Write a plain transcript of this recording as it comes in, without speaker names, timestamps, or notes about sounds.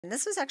And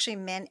this was actually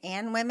men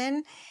and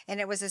women, and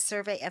it was a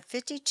survey of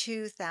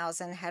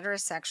 52,000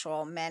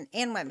 heterosexual men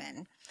and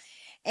women.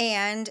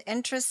 And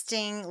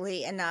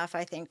interestingly enough,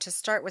 I think to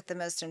start with the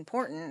most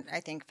important, I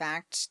think,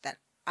 fact that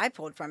I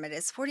pulled from it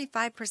is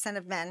 45%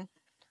 of men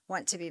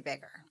want to be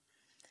bigger.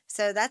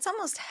 So that's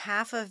almost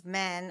half of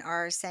men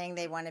are saying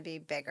they want to be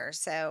bigger.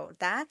 So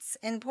that's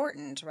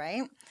important,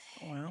 right?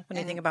 Well, when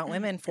you think And about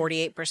women,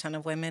 48%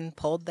 of women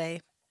polled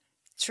they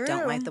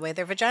don't like true, the way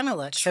their vagina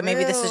looks. So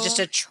maybe this is just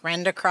true. a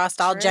trend across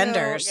all True.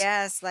 genders.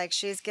 Yes, like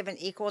she's given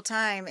equal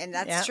time, and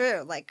that's Yeah.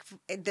 true. Like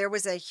there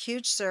was a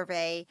huge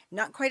survey,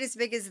 not quite as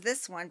big as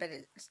this one, but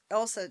it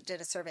also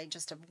did a survey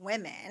just of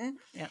women,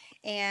 Yeah.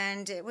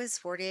 and it was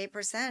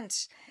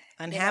 48%,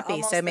 Unhappy. So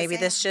almost the maybe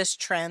this same. just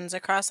trends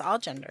across all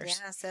genders.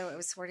 Yeah, so it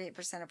was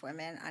 48% of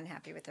women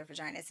unhappy with their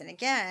vaginas. And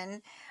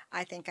again,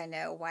 I think I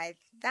know why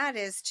that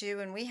is too.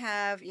 And we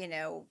have,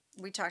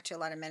 we talk to a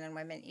lot of men and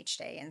women each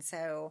day. And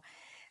so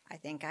I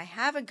think I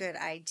have a good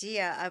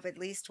idea of at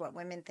least what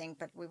women think,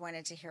 but we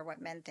wanted to hear what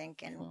men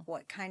think and Mhm.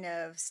 what kind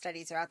of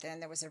studies are out there. And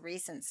there was a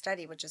recent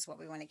study, which is what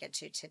we want to get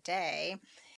to today.